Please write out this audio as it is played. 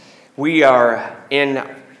We are in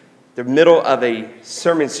the middle of a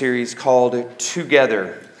sermon series called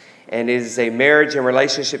Together, and it is a marriage and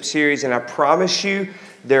relationship series, and I promise you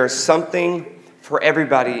there's something for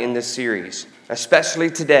everybody in this series, especially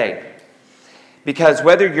today, because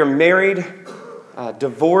whether you're married,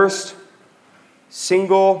 divorced,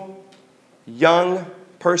 single, young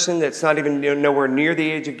person that's not even nowhere near the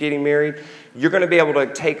age of getting married, you're going to be able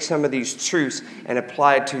to take some of these truths and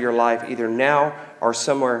apply it to your life either now or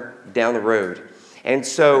somewhere down the road. And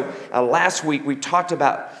so last week we talked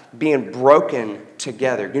about being broken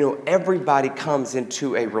together. You know, everybody comes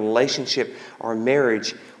into a relationship or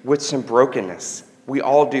marriage with some brokenness. We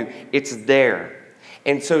all do. It's there.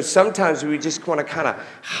 And so sometimes we just want to kind of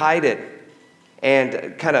hide it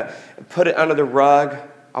and kind of put it under the rug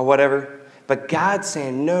or whatever. But God's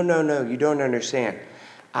saying, no, you don't understand.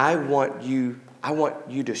 I want you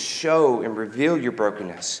to show and reveal your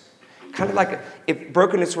brokenness. Kind of like if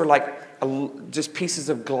brokenness were like just pieces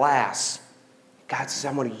of glass. God says,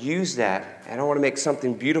 I want to use that, and I want to make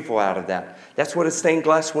something beautiful out of that. That's what a stained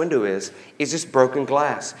glass window is just broken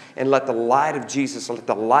glass. And let the light of Jesus, let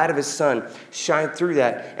the light of His Son shine through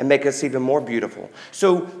that and make us even more beautiful.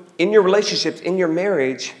 So in your relationships, in your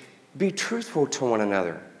marriage, be truthful to one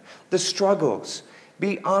another. The struggles,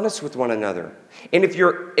 be honest with one another. And if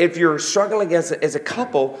you're struggling as a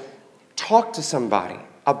couple, talk to somebody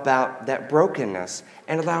about that brokenness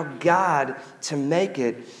and allow God to make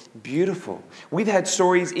it beautiful. We've had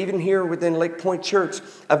stories even here within Lake Point Church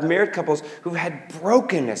of married couples who've had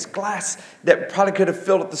brokenness, glass that probably could have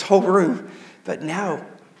filled up this whole room, but now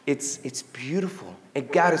it's beautiful. And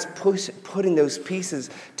God is putting those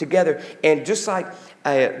pieces together. And just like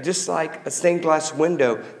a stained glass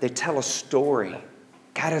window, they tell a story.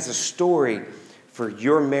 God has a story for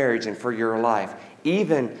your marriage and for your life,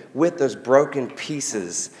 even with those broken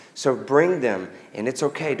pieces. So bring them, and it's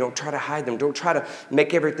okay. Don't try to hide them. Don't try to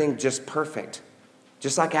make everything just perfect.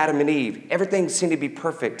 Just like Adam and Eve, everything seemed to be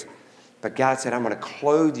perfect. But God said, I'm going to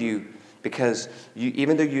clothe you because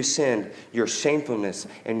even though you sinned, your shamefulness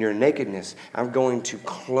and your nakedness, I'm going to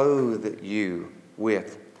clothe you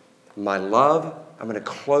with my love. I'm going to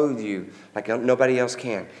clothe you like nobody else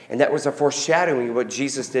can. And that was a foreshadowing of what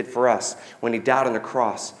Jesus did for us when He died on the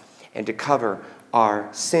cross and to cover our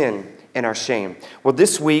sin and our shame. Well,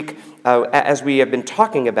 this week, as we have been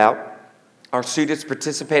talking about, our students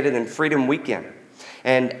participated in Freedom Weekend.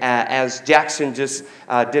 And as Jackson just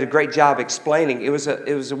did a great job explaining, it was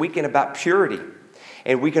a weekend about purity.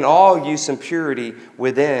 And we can all use some purity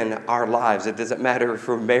within our lives. It doesn't matter if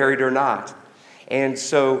we're married or not. And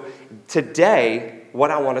so today,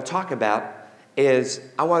 what I want to talk about is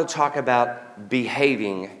I want to talk about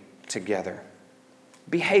behaving together.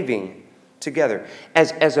 Behaving together.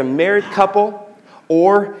 As a married couple,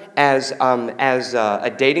 or as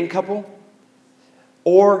a dating couple,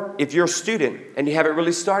 or if you're a student and you haven't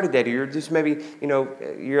really started dating, you're just maybe,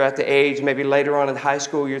 you're at the age, maybe later on in high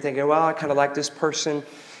school, you're thinking, well, I kind of like this person.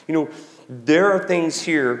 There are things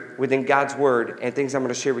here within God's Word and things I'm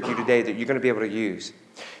going to share with you today that you're going to be able to use.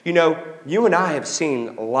 You and I have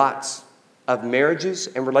seen lots of marriages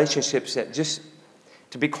and relationships that just,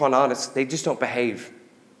 to be quite honest, they just don't behave.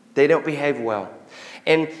 They don't behave well.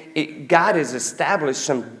 And God has established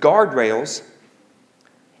some guardrails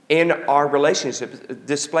in our relationships,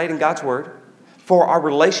 displayed in God's Word, for our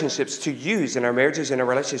relationships to use in our marriages and our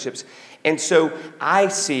relationships. And so I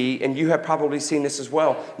see, and you have probably seen this as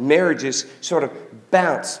well, marriages sort of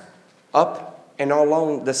bounce up and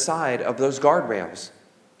along the side of those guardrails.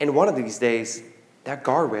 And one of these days, that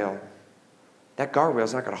guardrail's not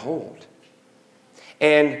going to hold.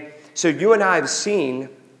 And so you and I have seen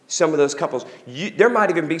some of those couples. There might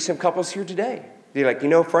even be some couples here today. You're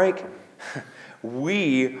like, Frank,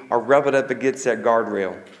 we are rubbing up against that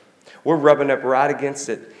guardrail. We're rubbing up right against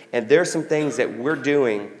it. And there's some things that we're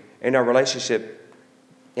doing in our relationship,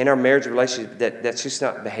 in our marriage relationship, that's just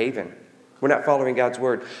not behaving. We're not following God's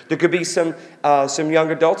Word. There could be some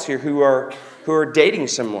young adults here who are dating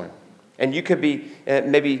someone. And you could be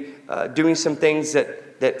maybe doing some things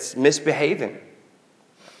that's misbehaving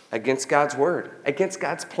against God's Word, against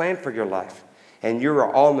God's plan for your life. And you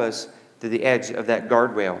are almost to the edge of that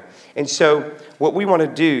guardrail. And so what we want to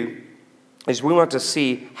do is we want to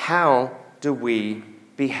see how do we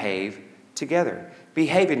behave together,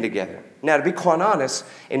 behaving together. Now, to be quite honest,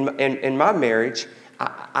 in my marriage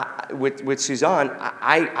with Suzanne,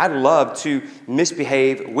 I love to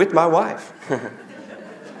misbehave with my wife.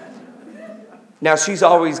 Now, she's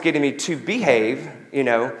always getting me to behave,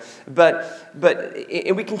 but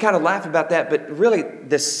and we can kind of laugh about that, but really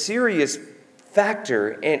the serious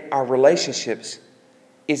factor in our relationships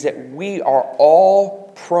is that we are all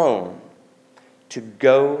prone to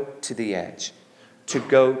go to the edge, to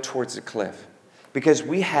go towards the cliff, because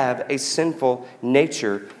we have a sinful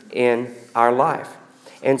nature in our life.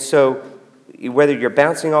 And so whether you're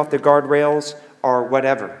bouncing off the guardrails or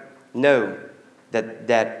whatever, know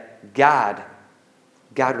that God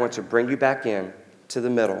wants to bring you back in to the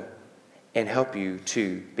middle and help you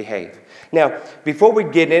to behave. Now, before we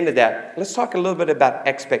get into that, let's talk a little bit about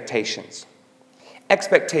expectations.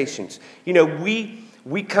 Expectations. You know,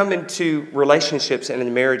 we come into relationships and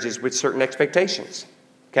in marriages with certain expectations,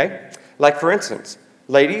 okay? Like, for instance,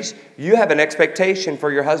 ladies, you have an expectation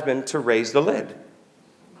for your husband to raise the lid.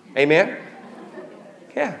 Amen?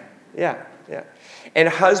 Yeah. And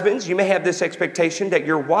husbands, you may have this expectation that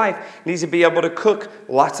your wife needs to be able to cook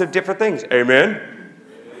lots of different things. Amen?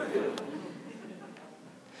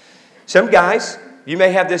 Some guys, you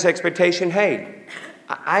may have this expectation, hey,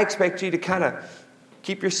 I expect you to kind of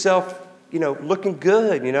keep yourself, looking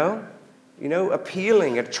good,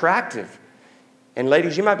 appealing, attractive. And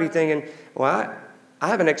ladies, you might be thinking, well, I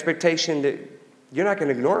have an expectation that you're not going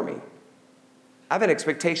to ignore me. I have an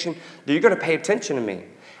expectation that you're going to pay attention to me.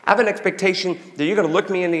 I have an expectation that you're going to look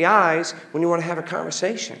me in the eyes when you want to have a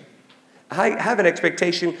conversation. I have an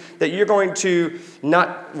expectation that you're going to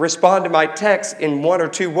not respond to my text in 1 or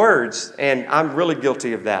 2 words, and I'm really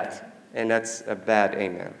guilty of that, and that's a bad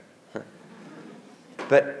amen.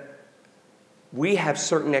 But we have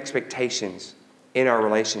certain expectations in our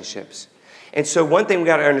relationships. And so one thing we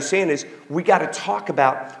got to understand is we got to talk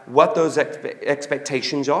about what those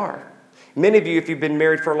expectations are. Many of you, if you've been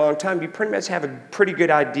married for a long time, you pretty much have a pretty good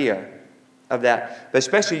idea of that. But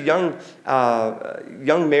especially young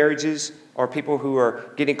marriages or people who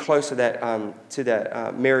are getting close to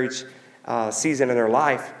that marriage season in their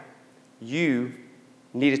life, you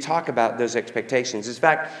need to talk about those expectations. In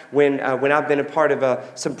fact, when I've been a part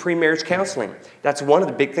of some pre-marriage counseling, that's one of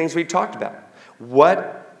the big things we've talked about.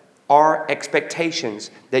 What are expectations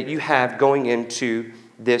that you have going into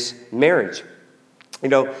this marriage?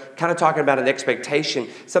 Kind of talking about an expectation.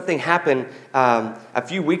 Something happened a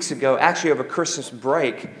few weeks ago, actually over Christmas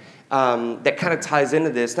break, that kind of ties into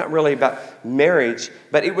this. Not really about marriage,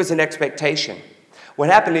 but it was an expectation. What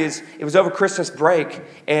happened is, it was over Christmas break,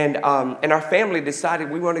 and our family decided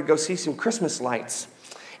we wanted to go see some Christmas lights.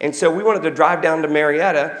 And so we wanted to drive down to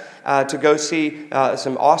Marietta to go see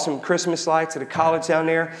some awesome Christmas lights at a college down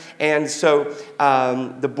there. And so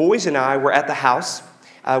the boys and I were at the house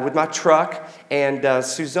with my truck, and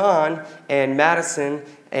Suzanne and Madison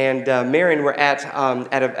and Marion were at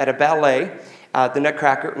a ballet,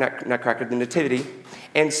 the Nativity.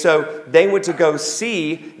 And so they went to go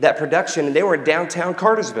see that production, and they were in downtown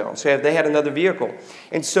Cartersville. So they had another vehicle.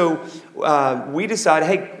 And so we decided,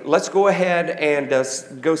 hey, let's go ahead and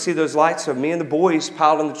go see those lights. So me and the boys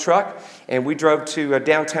piled in the truck, and we drove to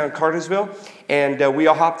downtown Cartersville. And we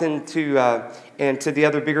all hopped into the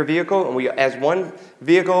other bigger vehicle. And we, as one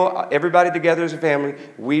vehicle, everybody together as a family,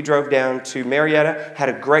 we drove down to Marietta, had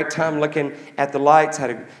a great time looking at the lights,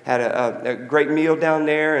 had a great meal down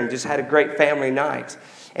there, and just had a great family night.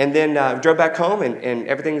 And then drove back home, and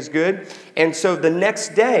everything was good. And so the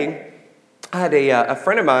next day, I had a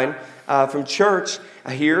friend of mine from church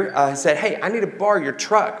here said, hey, I need to borrow your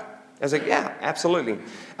truck. I was like, yeah, absolutely.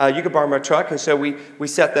 You can borrow my truck. And so we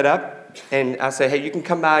set that up. And I said, hey, you can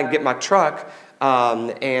come by and get my truck,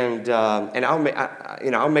 and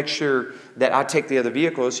I'll make sure that I take the other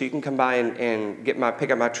vehicle, so you can come by and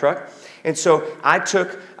pick up my truck. And so I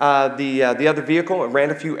took the other vehicle and ran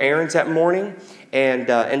a few errands that morning, and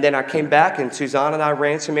then I came back, and Suzanne and I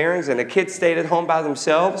ran some errands, and the kids stayed at home by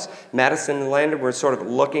themselves. Madison and Landon were sort of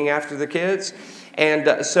looking after the kids.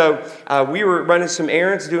 And so we were running some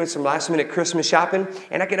errands, doing some last-minute Christmas shopping,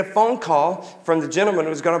 and I get a phone call from the gentleman who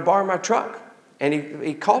was going to borrow my truck. And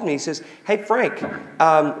he called me. He says, hey, Frank,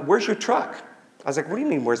 where's your truck? I was like, what do you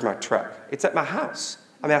mean, where's my truck? It's at my house.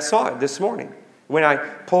 I saw it this morning when I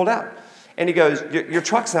pulled out. And he goes, your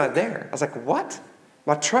truck's not there. I was like, what?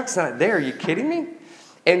 My truck's not there. Are you kidding me?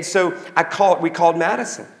 And so we called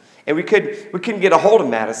Madison. And we couldn't get a hold of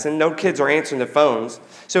Madison. No kids are answering their phones.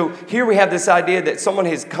 So here we have this idea that someone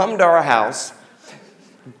has come to our house,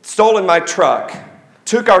 stolen my truck,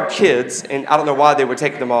 took our kids, and I don't know why they would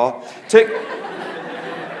take them all, took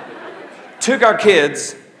our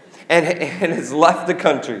kids and has left the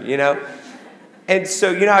country, And so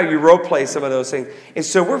you know how you role play some of those things. And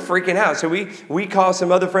so we're freaking out. So we call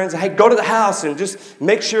some other friends, hey, go to the house and just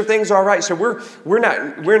make sure things are all right. So we're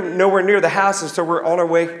nowhere near the house, and so we're on our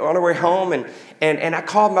way home. And I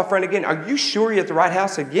called my friend again. Are you sure you're at the right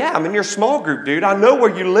house? I said, yeah, I'm in your small group, dude. I know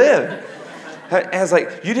where you live. I was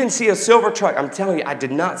like, you didn't see a silver truck. I'm telling you, I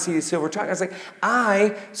did not see a silver truck. I was like,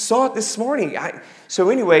 I saw it this morning. So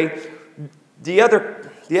anyway, the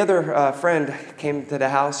other friend came to the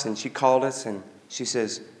house and she called us and she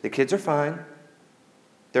says, the kids are fine.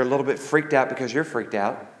 They're a little bit freaked out because you're freaked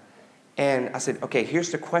out. And I said, okay,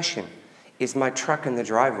 here's the question. Is my truck in the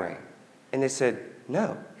driveway? And they said,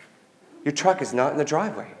 no, your truck is not in the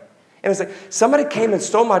driveway. And I was like, somebody came and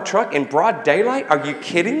stole my truck in broad daylight? Are you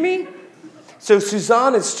kidding me? So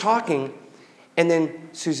Suzanne is talking, and then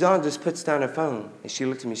Suzanne just puts down her phone, and she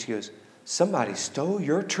looked at me, she goes, somebody stole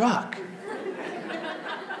your truck.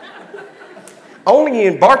 Only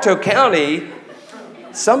in Bartow County,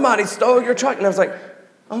 somebody stole your truck. And I was like,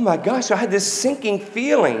 oh my gosh, I had this sinking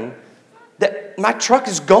feeling that my truck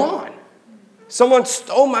is gone. Someone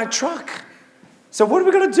stole my truck. So what are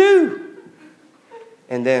we going to do?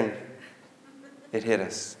 And then it hit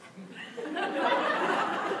us.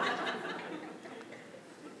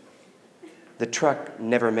 The truck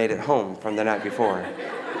never made it home from the night before.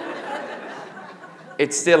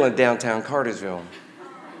 It's still in downtown Cartersville.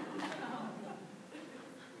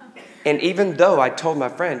 And even though I told my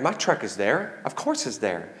friend, my truck is there, of course it's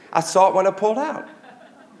there. I saw it when I pulled out.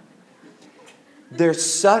 It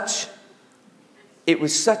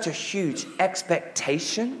was such a huge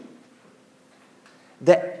expectation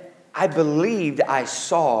that I believed I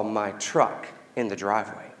saw my truck in the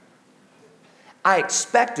driveway. I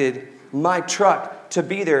expected my truck to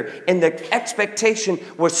be there, and the expectation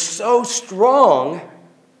was so strong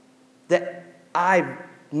that I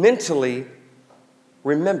mentally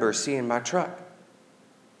remember seeing my truck.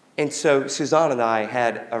 And so Suzanne and I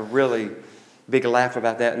had a really big laugh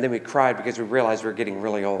about that, and then we cried because we realized we were getting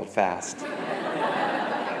really old fast.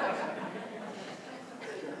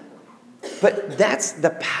 But that's the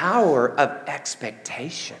power of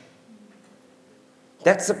expectation.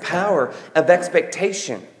 That's the power of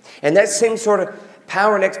expectation. And that same sort of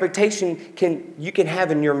power and expectation you can have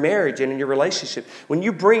in your marriage and in your relationship. When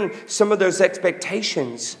you bring some of those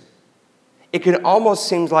expectations, it can almost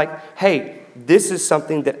seem like, hey, this is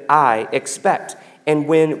something that I expect. And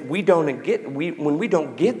when we don't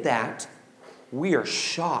get that, we are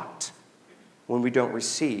shocked when we don't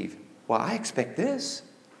receive. Well, I expect this.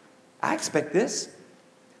 I expect this.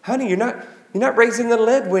 Honey, you're not raising the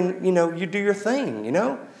lid when, you do your thing,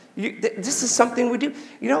 This is something we do.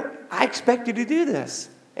 I expect you to do this.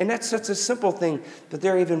 And that's such a simple thing, but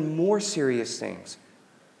there are even more serious things.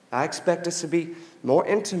 I expect us to be more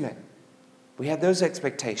intimate. We have those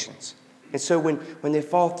expectations. And so when they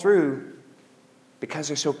fall through, because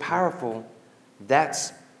they're so powerful,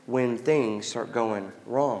 that's when things start going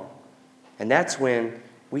wrong. And that's when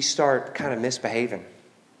we start kind of misbehaving.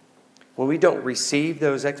 When we don't receive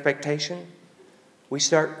those expectations, we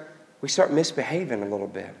start misbehaving a little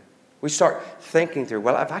bit. We start thinking through,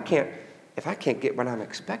 well, if I can't get what I'm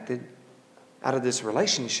expected out of this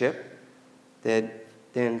relationship, then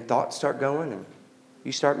thoughts start going and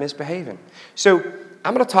you start misbehaving. So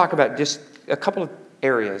I'm going to talk about just a couple of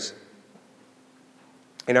areas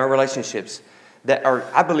in our relationships that are,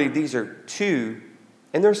 I believe these are two,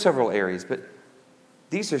 and there are several areas, but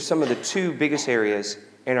these are some of the two biggest areas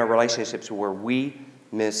in our relationships where we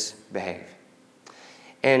misbehave.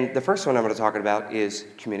 And the first one I'm going to talk about is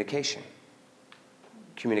communication.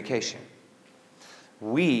 Communication.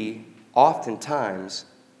 We oftentimes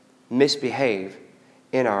misbehave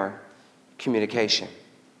in our communication.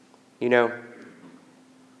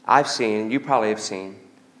 I've seen, you probably have seen,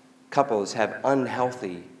 couples have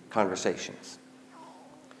unhealthy conversations.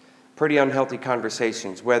 Pretty unhealthy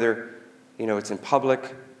conversations, whether, it's in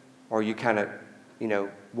public or you kind of,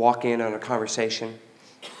 walk in on a conversation.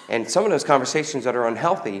 And some of those conversations that are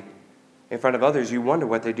unhealthy in front of others, you wonder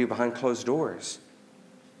what they do behind closed doors.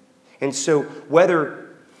 And so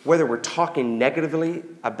whether we're talking negatively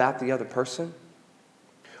about the other person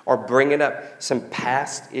or bringing up some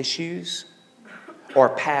past issues or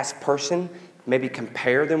a past person, maybe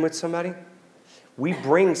compare them with somebody, we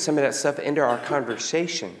bring some of that stuff into our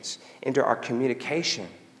conversations, into our communication,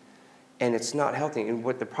 and it's not healthy. And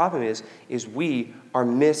what the problem is we are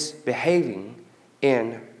misbehaving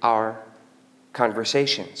in our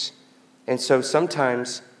conversations. And so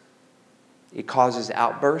sometimes it causes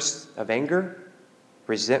outbursts of anger,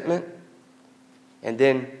 resentment, and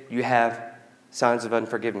then you have signs of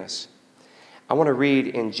unforgiveness. I want to read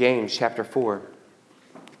in James chapter 4.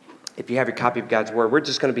 If you have your copy of God's Word, we're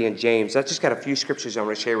just going to be in James. I've just got a few scriptures I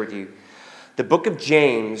want to share with you. The book of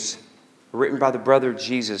James, written by the brother of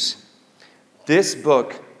Jesus. This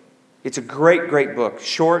book, it's a great, great book.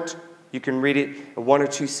 Short, you can read it in one or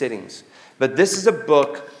two sittings. But this is a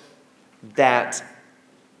book that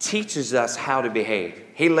teaches us how to behave.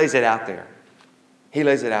 He lays it out there. He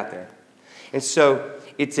lays it out there. And so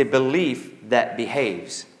it's a belief that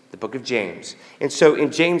behaves, the book of James. And so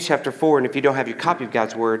in James chapter 4, and if you don't have your copy of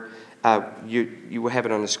God's Word, you will have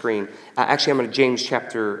it on the screen. Actually, I'm going to James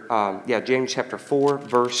chapter 4,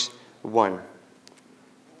 verse 1.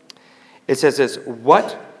 It says this,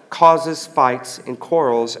 "What causes fights and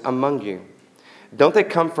quarrels among you? Don't they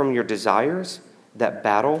come from your desires that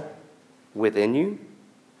battle within you?"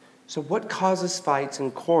 So what causes fights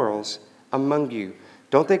and quarrels among you?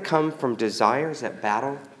 Don't they come from desires that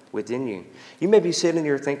battle within you? You may be sitting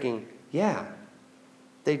here thinking, yeah,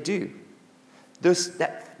 they do.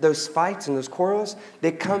 Those fights and those quarrels,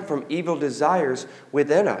 they come from evil desires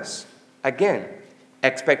within us. Again,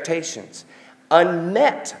 expectations.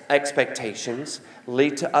 Unmet expectations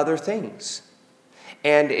lead to other things.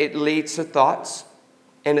 And it leads to thoughts,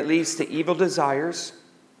 and it leads to evil desires,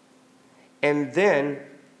 and then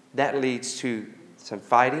that leads to some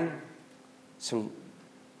fighting, some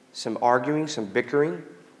arguing, some bickering,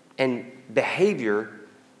 and behavior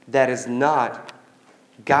that is not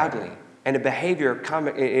godly, and a behavior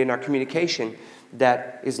in our communication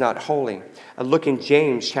that is not holy. Look in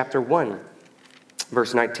James chapter 1,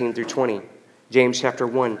 verse 19 through 20. James chapter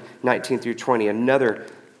 1, 19 through 20. Another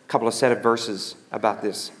couple of set of verses about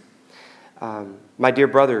this. My dear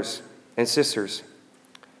brothers and sisters,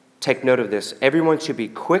 take note of this. Everyone should be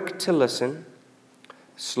quick to listen,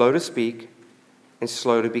 slow to speak, and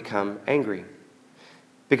slow to become angry.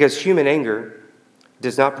 Because human anger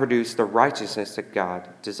does not produce the righteousness that God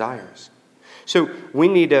desires. So we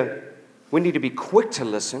need to be quick to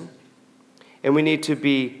listen, and we need to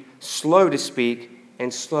be slow to speak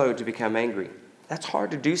and slow to become angry. That's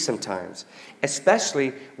hard to do sometimes,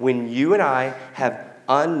 especially when you and I have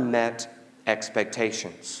unmet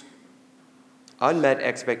expectations. Unmet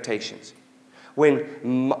expectations.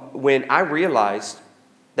 When I realized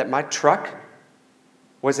that my truck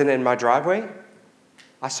wasn't in my driveway,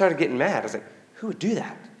 I started getting mad. I was like, who would do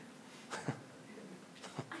that?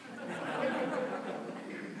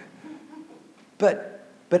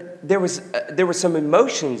 But there was some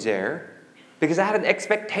emotions there because I had an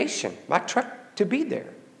expectation, my truck to be there.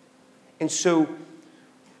 And so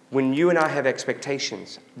when you and I have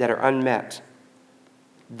expectations that are unmet,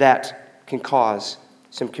 that can cause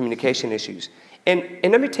some communication issues. And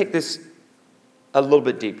let me take this a little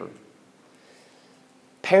bit deeper.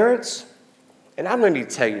 Parents, and I don't need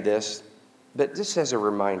to tell you this, but just as a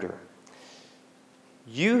reminder,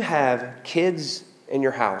 you have kids in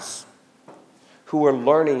your house who are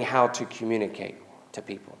learning how to communicate to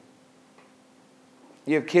people.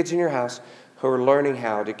 You have kids in your house who are learning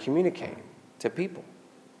how to communicate to people.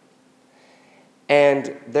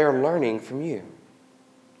 And they're learning from you.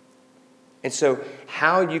 And so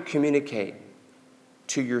how you communicate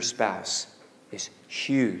to your spouse is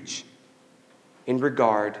huge in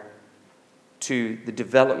regard to the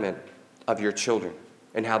development of your children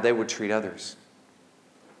and how they would treat others.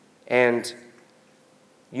 And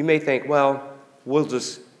you may think, well, we'll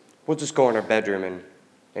just go in our bedroom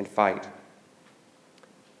and fight.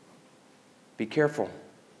 Be careful.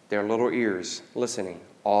 There are little ears listening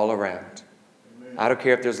all around. Amen. I don't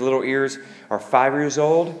care if those little ears are 5 years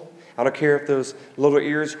old. I don't care if those little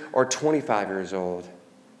ears are 25 years old.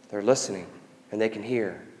 They're listening and they can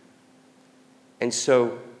hear. And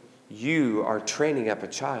so you are training up a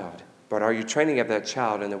child. But are you training up that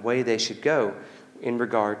child in the way they should go in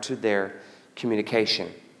regard to their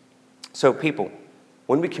communication? So people,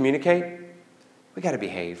 when we communicate, we got to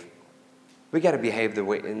behave. We got to behave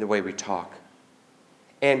in the way we talk.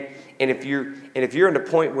 And if you're at a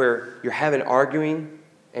point where you're having arguing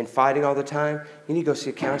and fighting all the time, you need to go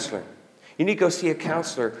see a counselor. You need to go see a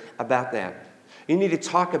counselor about that. You need to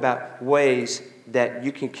talk about ways that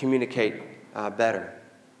you can communicate better.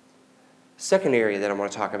 Second area that I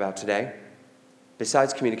want to talk about today,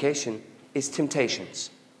 besides communication, is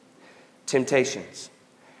temptations. Temptations.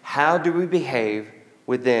 How do we behave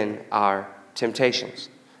within our temptations?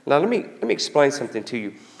 Now let me explain something to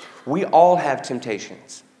you. We all have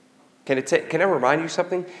temptations. Can I remind you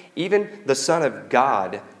something? Even the Son of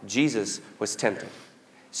God, Jesus, was tempted.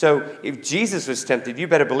 So if Jesus was tempted, you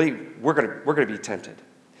better believe we're going to be tempted.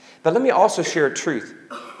 But let me also share a truth.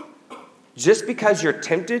 Just because you're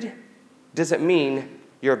tempted doesn't mean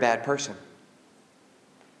you're a bad person.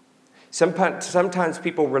 Sometimes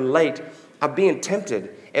people relate, I'm being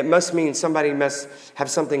tempted. It must mean somebody must have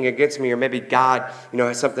something against me, or maybe God,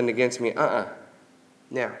 has something against me.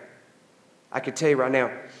 Now, I could tell you right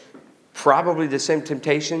now, probably the same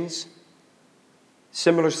temptations,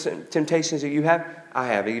 similar temptations that you have, I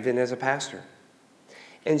have, even as a pastor.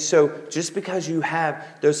 And so just because you have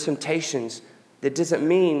those temptations, that doesn't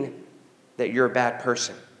mean that you're a bad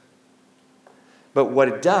person. But what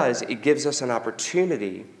it does, it gives us an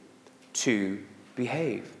opportunity to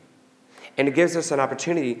behave. And it gives us an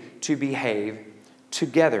opportunity to behave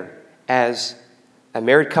together as a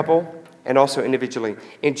married couple and also individually.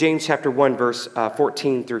 In James chapter 1, verse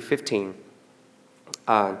 14 through 15,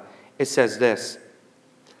 it says this: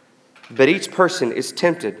 "But each person is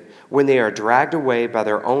tempted when they are dragged away by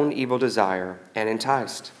their own evil desire and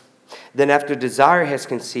enticed. Then after desire has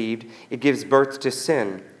conceived, it gives birth to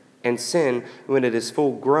sin. And sin, when it is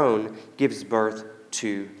full grown, gives birth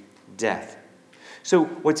to death." So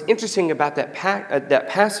what's interesting about that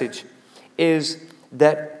passage is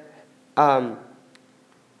that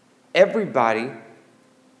everybody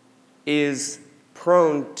is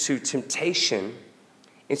prone to temptation.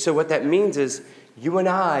 And so what that means is you and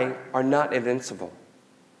I are not invincible.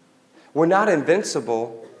 We're not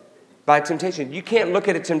invincible by temptation. You can't look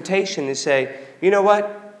at a temptation and say, you know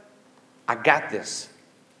what? I got this.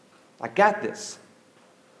 I got this.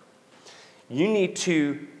 You need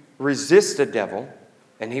to resist the devil,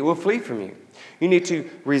 and he will flee from you. You need to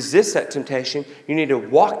resist that temptation. You need to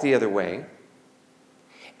walk the other way.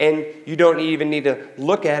 And you don't even need to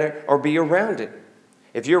look at it or be around it.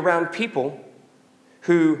 If you're around people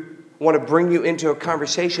who want to bring you into a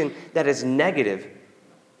conversation that is negative,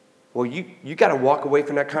 well, you got to walk away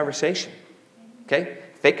from that conversation. Okay?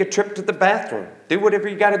 Fake a trip to the bathroom. Do whatever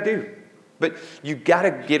you got to do. But you got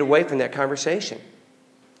to get away from that conversation.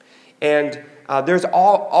 And there's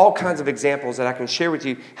all kinds of examples that I can share with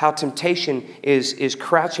you how temptation is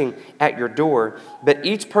crouching at your door. But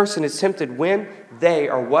each person is tempted when they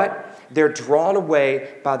are what? They're drawn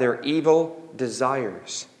away by their evil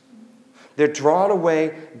desires. They're drawn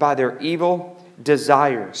away by their evil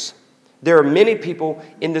desires. There are many people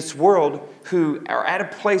in this world who are at a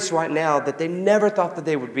place right now that they never thought that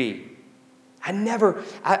they would be.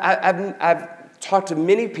 I've talked to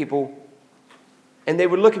many people, and they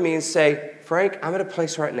would look at me and say, Frank, I'm at a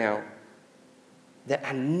place right now that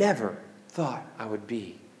I never thought I would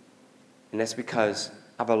be. And that's because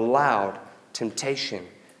I've allowed temptation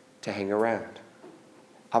to hang around.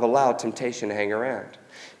 I've allowed temptation to hang around.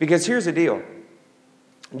 Because here's the deal.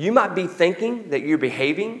 You might be thinking that you're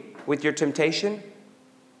behaving with your temptation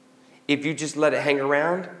if you just let it hang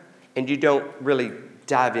around and you don't really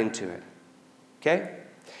dive into it. Okay?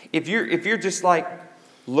 If you're just like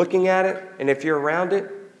looking at it and if you're around it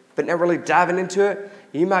but not really diving into it,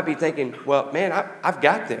 you might be thinking, well, man, I've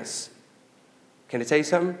got this. Can I tell you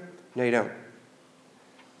something? No, you don't.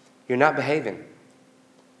 You're not behaving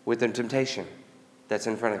with the temptation that's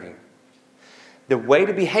in front of you. The way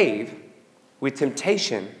to behave with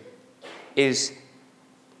temptation is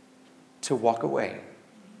to walk away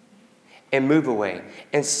and move away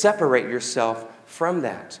and separate yourself from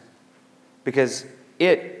that, because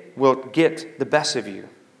it will get the best of you.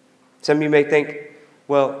 Some of you may think,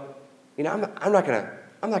 well, you know, I'm not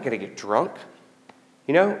gonna get drunk,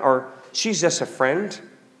 you know, or she's just a friend.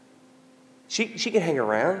 She can hang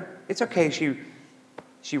around. It's okay if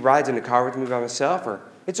she rides in the car with me by myself, or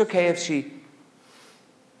it's okay if she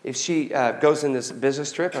goes in this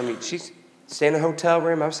business trip. I mean, she's staying in a hotel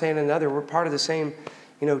room, I'm staying in another. We're part of the same,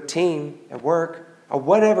 team at work, or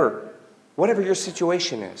whatever your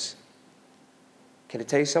situation is. Can I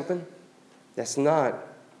tell you something? That's not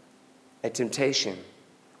a temptation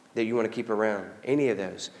that you want to keep around, any of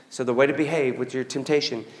those. So the way to behave with your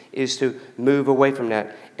temptation is to move away from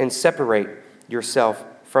that and separate yourself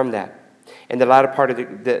from that. And the latter part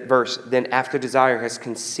of the verse, then after desire has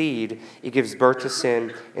conceived, it gives birth to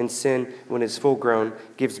sin, and sin, when it's full grown,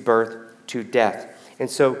 gives birth to death. And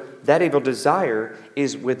so that evil desire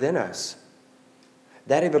is within us.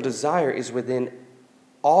 That evil desire is within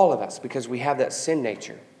all of us because we have that sin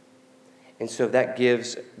nature. And so that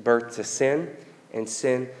gives birth to sin, and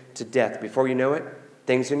sin to death. Before you know it,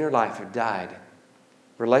 things in your life have died.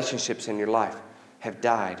 Relationships in your life have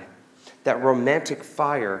died. That romantic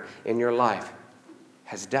fire in your life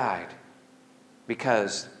has died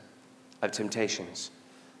because of temptations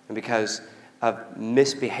and because of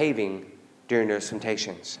misbehaving during those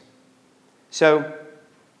temptations. So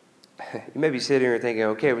you may be sitting here thinking,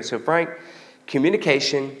 okay, so Frank,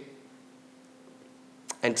 communication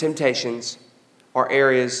and temptations are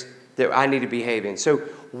areas that I need to behave in. So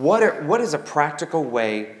what is a practical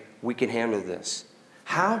way we can handle this?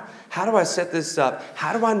 How do I set this up?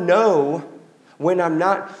 How do I know when I'm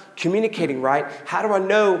not communicating right? How do I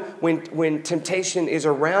know when temptation is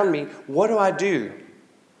around me? What do I do?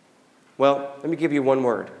 Well, let me give you one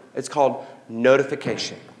word. It's called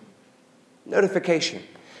notification. Notification.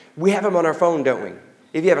 We have them on our phone, don't we?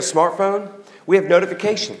 If you have a smartphone, we have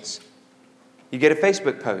notifications. You get a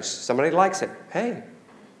Facebook post. Somebody likes it. Hey,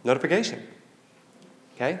 notification.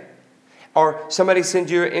 Okay? Or somebody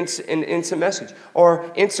sends you an instant message. Or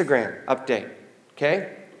Instagram update.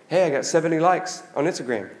 Okay? Hey, I got 70 likes on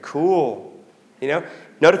Instagram. Cool.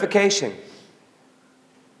 Notification.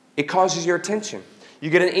 It causes your attention. You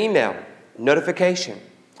get an email. Notification.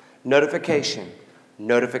 Notification.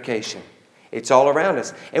 Notification. It's all around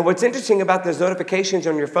us. And what's interesting about those notifications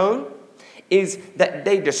on your phone is that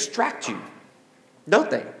they distract you. Don't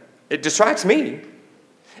they? It distracts me.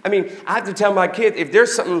 I mean, I have to tell my kids, if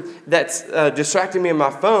there's something that's distracting me on my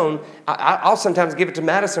phone, I'll sometimes give it to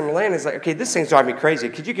Madison or Lane. It's like, okay, this thing's driving me crazy.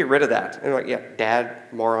 Could you get rid of that? And they're like, yeah,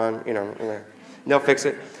 Dad, moron, and they'll fix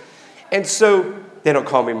it. And so, they don't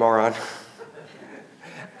call me moron.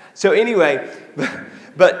 So anyway,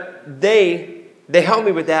 but they help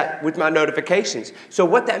me with that, with my notifications. So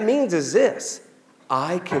what that means is this: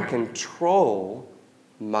 I can control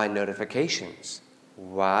my notifications.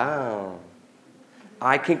 Wow.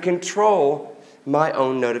 I can control my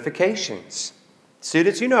own notifications.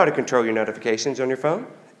 Students, you know how to control your notifications on your phone?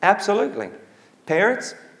 Absolutely.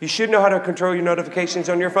 Parents, you should know how to control your notifications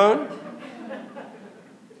on your phone.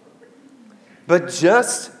 But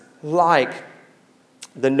just like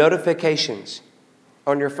the notifications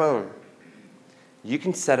on your phone, you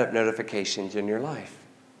can set up notifications in your life.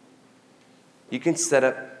 You can set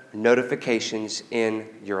up notifications in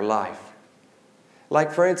your life.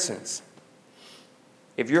 Like, for instance,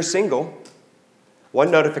 if you're single,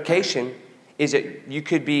 one notification is that you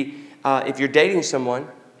could be, if you're dating someone,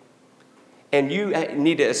 and you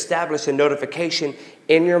need to establish a notification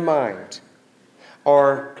in your mind,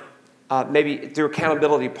 or maybe through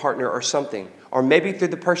accountability partner or something, or maybe through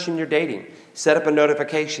the person you're dating, set up a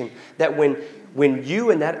notification that when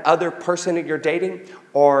you and that other person that you're dating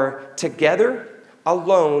are together,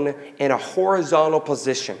 alone, in a horizontal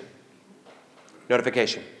position,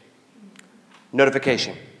 notification.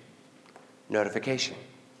 Notification. Notification.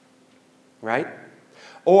 Right?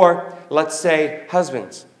 Or let's say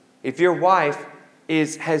husbands. If your wife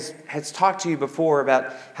has talked to you before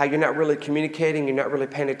about how you're not really communicating, you're not really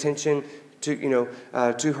paying attention to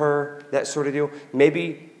to her, that sort of deal.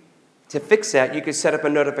 Maybe to fix that, you could set up a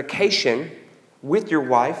notification with your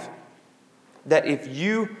wife that if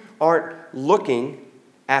you aren't looking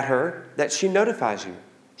at her, that she notifies you.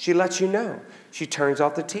 She lets you know. She turns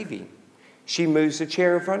off the TV. She moves the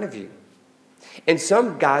chair in front of you. And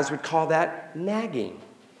some guys would call that nagging.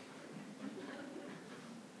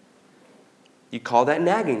 You call that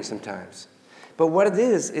nagging sometimes. But what it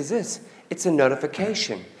is this. It's a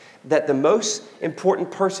notification that the most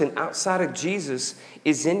important person outside of Jesus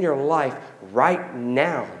is in your life right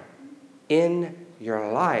now. In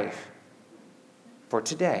your life for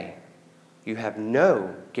today. You have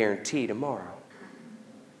no guarantee tomorrow.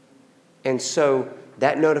 And so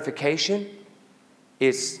that notification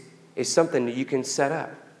is something that you can set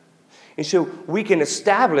up. And so we can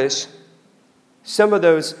establish some of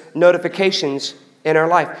those notifications in our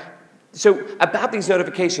life. So about these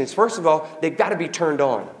notifications, first of all, they've got to be turned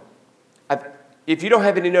on. If you don't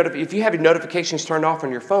have any if you have your notifications turned off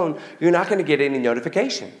on your phone, you're not going to get any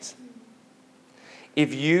notifications.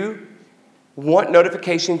 If you want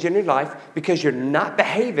notifications in your life because you're not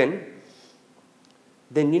behaving,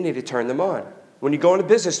 then you need to turn them on. When you go on a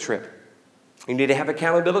business trip, you need to have an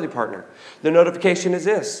accountability partner. The notification is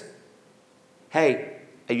this. Hey,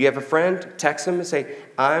 you have a friend, text them and say,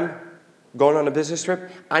 I'm going on a business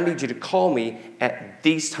trip. I need you to call me at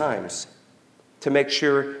these times to make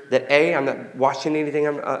sure that A, I'm not watching anything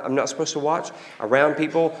I'm not supposed to watch, around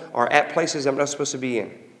people, or at places I'm not supposed to be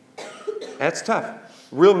in. That's tough.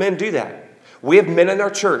 Real men do that. We have men in our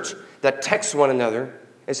church that text one another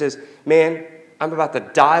and says, man, I'm about to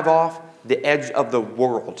dive off the edge of the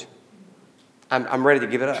world. I'm ready to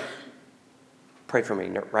give it up. Pray for me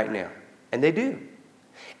right now. And they do.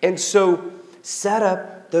 And so set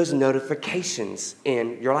up those notifications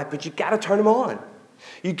in your life. But you got to turn them on.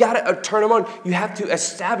 You got to turn them on. You have to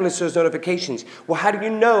establish those notifications. Well, how do you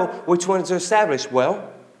know which ones are established?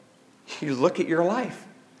 Well, you look at your life.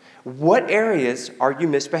 What areas are you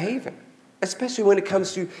misbehaving? Especially when it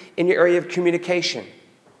comes to in your area of communication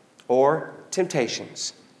or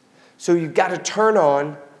temptations. So you've got to turn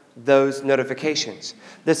on those notifications.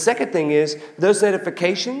 The second thing is those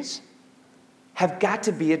notifications have got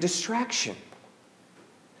to be a distraction.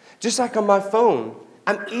 Just like on my phone,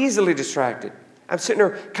 I'm easily distracted. I'm sitting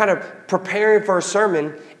there kind of preparing for a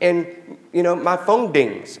sermon and, my phone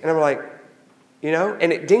dings. And I'm like,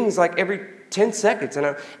 and it dings like every 10 seconds.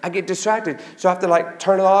 And I get distracted. So I have to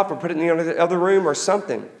turn it off or put it in the other room or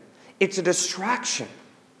something. It's a distraction.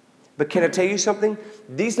 But can I tell you something?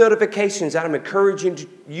 These notifications that I'm encouraging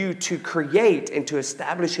you to create and to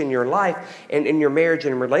establish in your life and in your marriage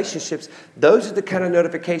and relationships, those are the kind of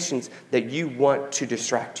notifications that you want to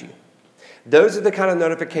distract you. Those are the kind of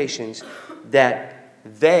notifications that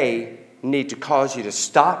they need to cause you to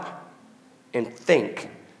stop and think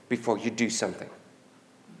before you do something.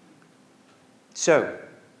 So,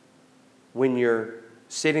 when you're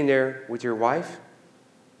sitting there with your wife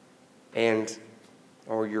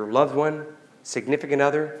or your loved one, significant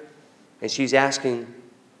other, and she's asking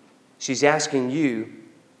you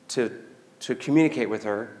to communicate with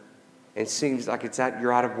her, and it seems like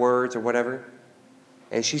you're out of words or whatever,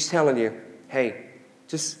 and she's telling you, hey,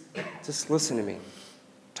 just listen to me,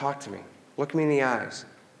 talk to me, look me in the eyes.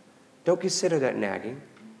 Don't consider that nagging.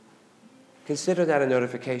 Consider that a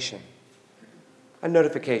notification. A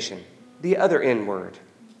notification. The other N word.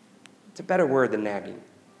 It's a better word than nagging.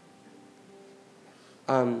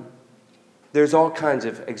 There's all kinds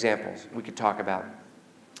of examples we could talk about.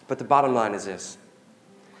 But the bottom line is this.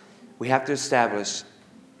 We have to establish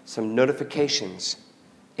some notifications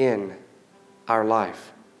in our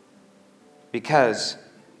life. Because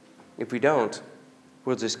if we don't,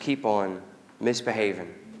 we'll just keep on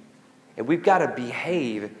misbehaving. And we've got to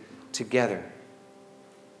behave together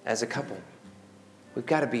as a couple. We've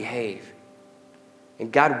got to behave.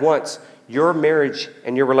 And God wants your marriage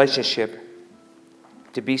and your relationship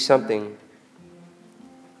to be something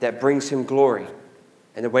that brings Him glory.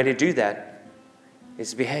 And the way to do that is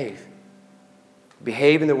to behave.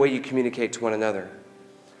 Behave in the way you communicate to one another.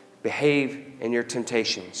 Behave in your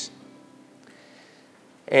temptations.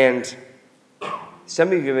 And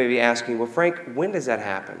some of you may be asking, well, Frank, when does that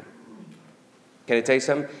happen? Can I tell you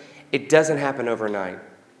something? It doesn't happen overnight.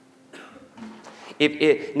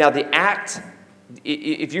 If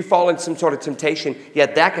you fall in some sort of temptation, yeah,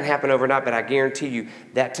 that can happen overnight, but I guarantee you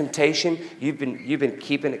that temptation, you've been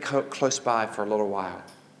keeping it close by for a little while.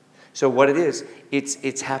 So what it is,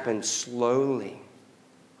 it's happened slowly.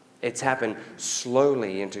 It's happened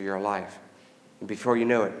slowly into your life. And before you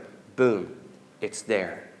know it, boom, it's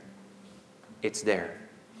there. It's there.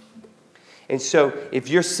 And so if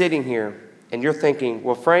you're sitting here and you're thinking,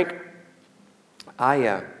 well, Frank,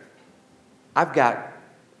 I've got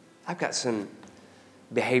some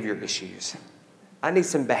behavior issues. I need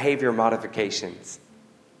some behavior modifications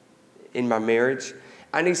in my marriage.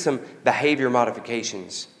 I need some behavior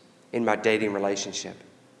modifications in my dating relationship.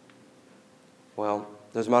 Well,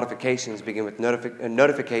 those modifications begin with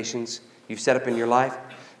notifications you've set up in your life,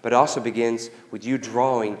 but it also begins with you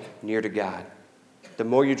drawing near to God. The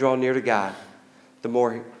more you draw near to God, the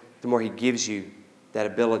more He gives you that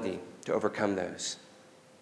ability to overcome those.